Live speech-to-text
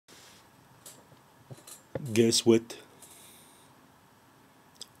Guess what?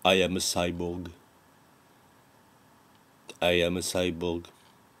 I am a cyborg. I am a cyborg.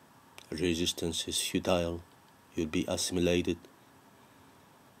 Resistance is futile. You'll be assimilated.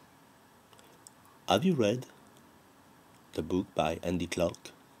 Have you read the book by Andy Clark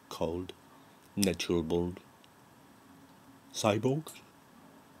called Natural Born Cyborg?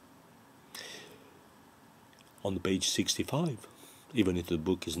 On page 65, even if the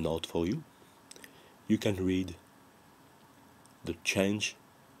book is not for you, you can read the change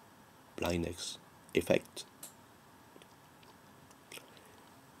blindness effect.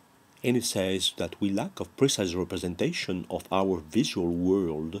 And it says that we lack of precise representation of our visual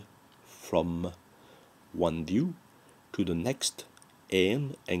world from one view to the next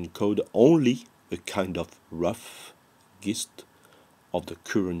and encode only a kind of rough gist of the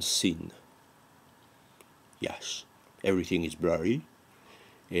current scene. Yes, everything is blurry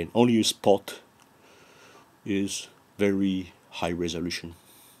and only a spot is very high resolution.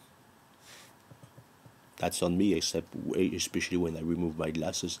 That's on me, especially when I remove my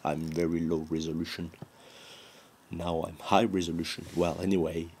glasses, I'm very low resolution. Now I'm high resolution. Well,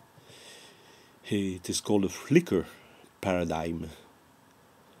 anyway, it is called a flicker paradigm.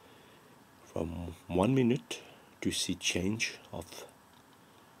 From 1 minute to see change of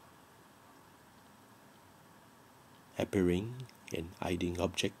appearing and hiding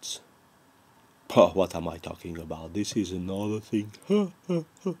objects. What am I talking about? This is another thing.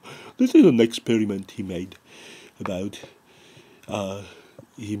 This is an experiment he made about.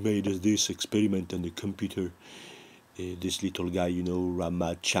 He made this experiment on the computer. This little guy,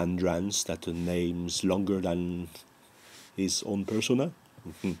 Ramachandran's, that name's longer than his own persona.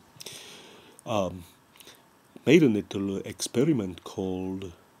 Made a little experiment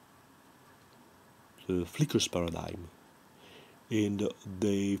called the flickers paradigm. And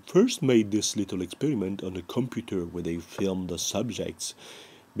they first made this little experiment on a computer where they filmed the subjects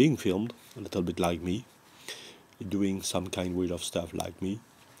being filmed, a little bit like me, doing some kind of stuff like me.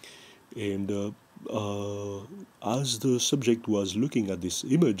 And as the subject was looking at this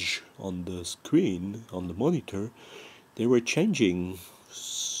image on the screen, on the monitor, they were changing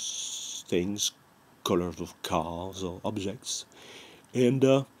things, colors of cars or objects.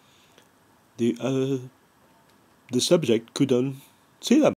 And the subject couldn't see them.